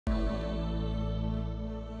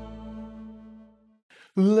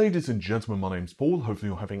Ladies and gentlemen, my name's Paul. Hopefully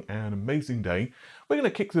you're having an amazing day. We're going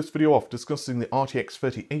to kick this video off discussing the RTX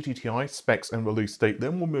 3080 Ti specs and release date.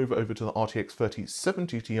 Then we'll move over to the RTX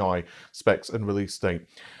 3070 Ti specs and release date.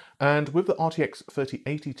 And with the RTX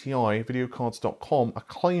 3080 Ti, VideoCardz.com are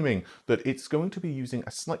claiming that it's going to be using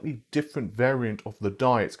a slightly different variant of the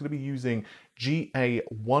die. It's going to be using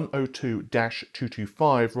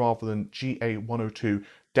GA102-225 rather than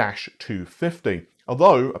GA102-250.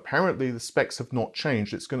 Although, apparently the specs have not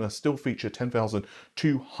changed, it's going to still feature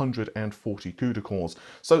 10,240 CUDA cores.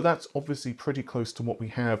 So that's obviously pretty close to what we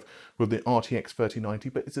have with the RTX 3090,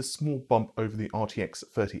 but it's a small bump over the RTX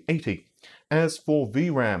 3080. As for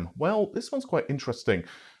VRAM, well, this one's quite interesting.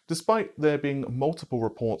 Despite there being multiple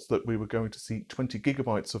reports that we were going to see 20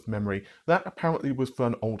 gigabytes of memory, that apparently was for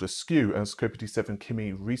an older SKU, as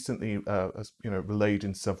Kopi7Kimi recently relayed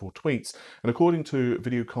in several tweets. And according to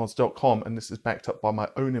VideoCardz.com, and this is backed up by my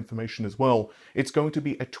own information as well, it's going to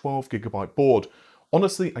be a 12 gigabyte board.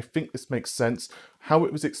 Honestly, I think this makes sense. How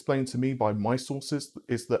it was explained to me by my sources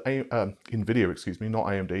is that Nvidia, excuse me, not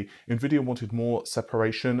AMD, Nvidia wanted more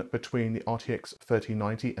separation between the RTX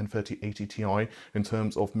 3090 and 3080 Ti in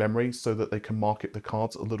terms of memory so that they can market the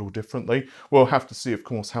cards a little differently. We'll have to see, of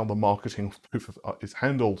course, how the marketing is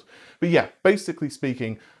handled. But yeah, basically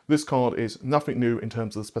speaking, this card is nothing new in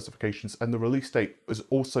terms of the specifications, and the release date is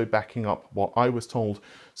also backing up what I was told.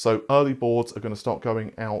 So early boards are going to start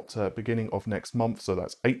going out beginning of next month. So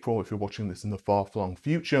that's April if you're watching this in the far-flung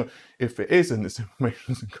future. If it is and this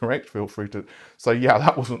information is incorrect, feel free to say, yeah,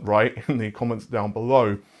 that wasn't right in the comments down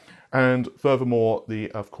below. And furthermore,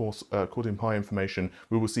 of course, according to my information,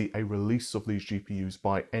 we will see a release of these GPUs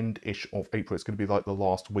by end-ish of April. It's going to be like the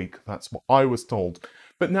last week. That's what I was told.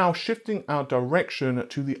 But now shifting our direction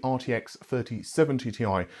to the RTX 3070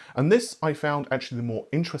 Ti. And this I found actually the more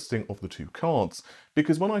interesting of the two cards,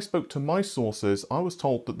 because when I spoke to my sources, I was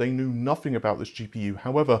told that they knew nothing about this GPU.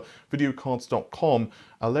 However, VideoCardz.com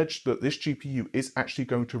alleged that this GPU is actually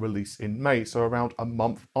going to release in May, so around a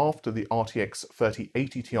month after the RTX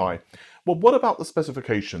 3080 Ti. Well, what about the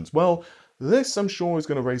specifications? Well, this I'm sure is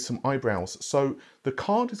going to raise some eyebrows. So the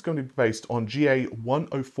card is going to be based on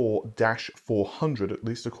GA104-400, at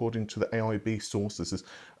least according to the AIB source. This is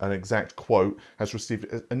an exact quote, has received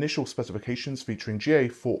initial specifications featuring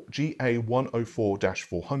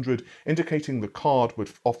GA104-400, indicating the card would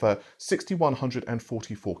offer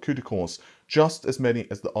 6,144 CUDA cores, just as many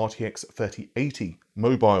as the RTX 3080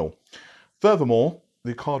 mobile. Furthermore,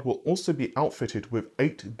 the card will also be outfitted with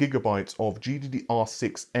 8 gigabytes of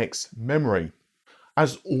GDDR6X memory.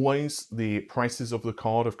 As always, the prices of the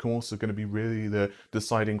card, of course, are going to be really the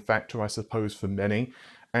deciding factor, I suppose, for many.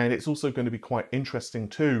 And it's also going to be quite interesting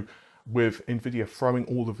too, with Nvidia throwing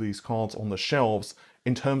all of these cards on the shelves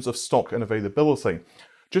in terms of stock and availability.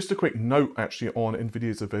 Just a quick note actually on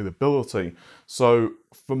Nvidia's availability. So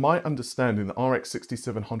from my understanding, the RX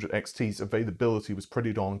 6700 XT's availability was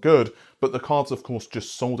pretty darn good, but the cards of course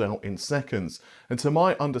just sold out in seconds. And to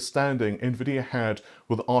my understanding, Nvidia had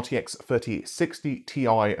with the RTX 3060 Ti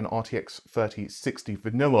and RTX 3060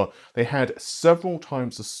 Vanilla, they had several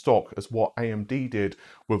times the stock as what AMD did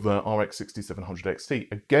with the RX 6700 XT.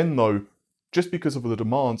 Again though, just because of the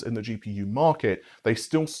demands in the GPU market, they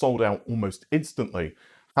still sold out almost instantly.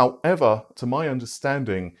 However, to my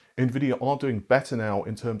understanding, Nvidia are doing better now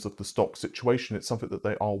in terms of the stock situation. It's something that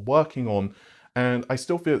they are working on, and I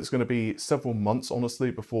still feel it's going to be several months, honestly,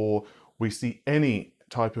 before we see any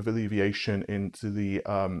type of alleviation into the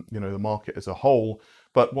the market as a whole.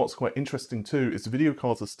 But what's quite interesting too is the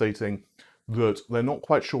VideoCardz are stating that they're not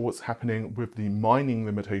quite sure what's happening with the mining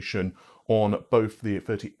limitation on both the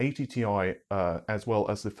 3080 Ti as well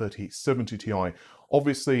as the 3070 Ti.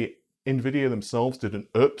 Obviously, Nvidia themselves did an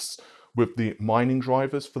oops with the mining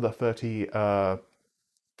drivers for the RTX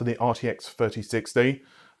 3060,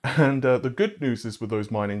 and the good news is with those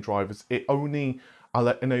mining drivers, it only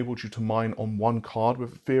enabled you to mine on one card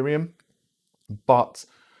with Ethereum, but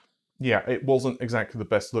yeah, it wasn't exactly the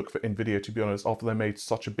best look for Nvidia, to be honest, after they made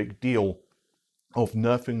such a big deal of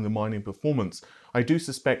nerfing the mining performance. I do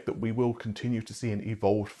suspect that we will continue to see an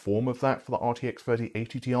evolved form of that for the RTX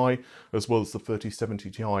 3080 Ti as well as the 3070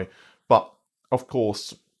 Ti. But of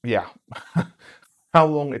course, yeah, how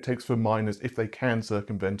long it takes for miners, if they can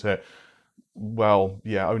circumvent it, well,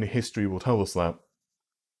 yeah, only history will tell us that.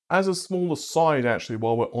 As a small aside, actually,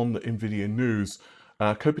 while we're on the Nvidia news,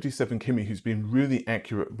 Kopi7Kimi, who's been really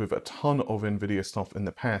accurate with a ton of Nvidia stuff in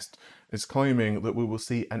the past, is claiming that we will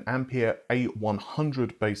see an Ampere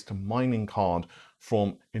A100 based mining card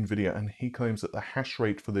from Nvidia, and he claims that the hash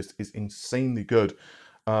rate for this is insanely good.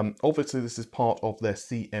 Obviously, this is part of their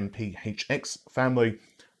CMP-HX family,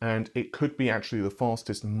 and it could be actually the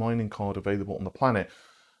fastest mining card available on the planet.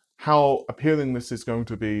 How appealing this is going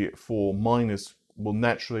to be for miners will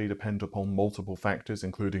naturally depend upon multiple factors,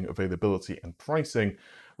 including availability and pricing,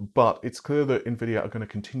 but it's clear that Nvidia are going to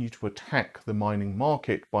continue to attack the mining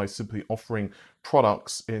market by simply offering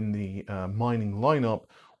products in the mining lineup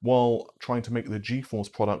while trying to make the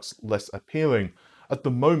GeForce products less appealing. At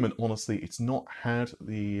the moment, honestly, it's not had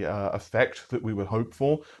the effect that we would hope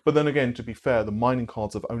for. But then again, to be fair, the mining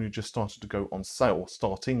cards have only just started to go on sale,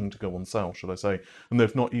 starting to go on sale, should I say, and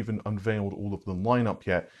they've not even unveiled all of the lineup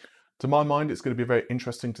yet. To my mind, it's going to be very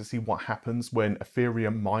interesting to see what happens when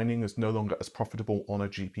Ethereum mining is no longer as profitable on a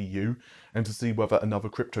GPU, and to see whether another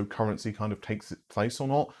cryptocurrency kind of takes its place or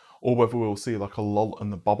not, or whether we'll see like a lull in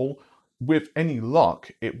the bubble. With any luck,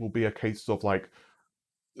 it will be a case of like,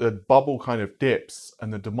 the bubble kind of dips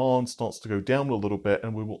and the demand starts to go down a little bit,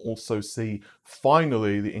 and we will also see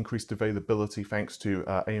finally the increased availability thanks to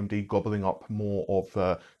AMD gobbling up more of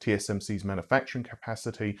TSMC's manufacturing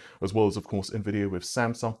capacity, as well as of course Nvidia with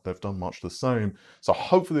Samsung. They've done much the same, so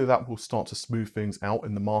hopefully that will start to smooth things out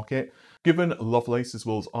in the market. Given Lovelace as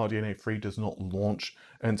well as RDNA 3 does not launch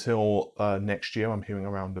until next year, I'm hearing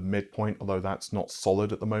around the midpoint, although that's not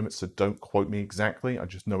solid at the moment, so don't quote me exactly. I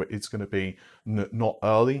just know it's going to be not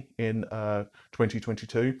early in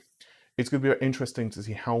 2022. It's going to be very interesting to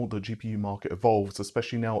see how the GPU market evolves,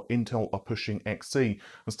 especially now Intel are pushing XC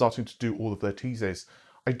and starting to do all of their teasers.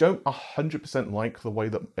 I don't 100% like the way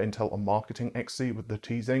that Intel are marketing XC with the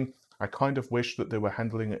teasing. I kind of wish that they were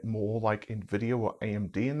handling it more like Nvidia or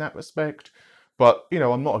AMD in that respect. But, you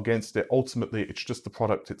know, I'm not against it. Ultimately, it's just the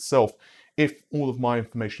product itself. If all of my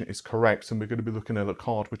information is correct, and we're going to be looking at a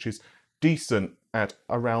card which is decent at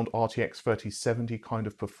around RTX 3070 kind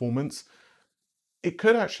of performance, it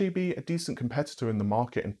could actually be a decent competitor in the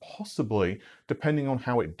market, and possibly, depending on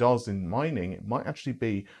how it does in mining, it might actually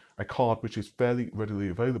be a card which is fairly readily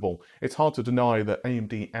available. It's hard to deny that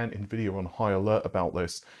AMD and Nvidia are on high alert about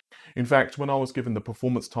this. In fact, when I was given the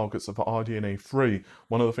performance targets of RDNA 3,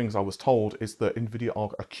 one of the things I was told is that Nvidia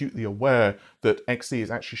are acutely aware that XE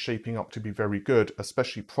is actually shaping up to be very good,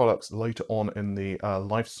 especially products later on in the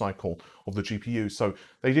life cycle of the GPU. So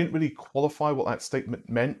they didn't really qualify what that statement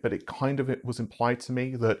meant, but it was implied to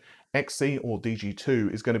me that XE or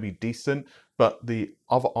DG2 is going to be decent, but the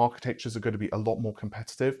other architectures are going to be a lot more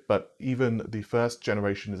competitive. But even the first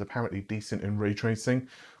generation is apparently decent in ray tracing.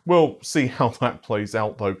 We'll see how that plays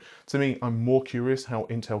out though. To me, I'm more curious how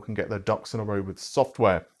Intel can get their ducks in a row with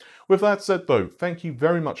software. With that said though, thank you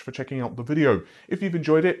very much for checking out the video. If you've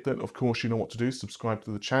enjoyed it, then of course you know what to do. Subscribe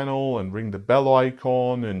to the channel and ring the bell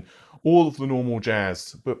icon and all of the normal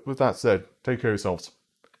jazz. But with that said, take care of yourselves.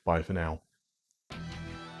 Bye for now.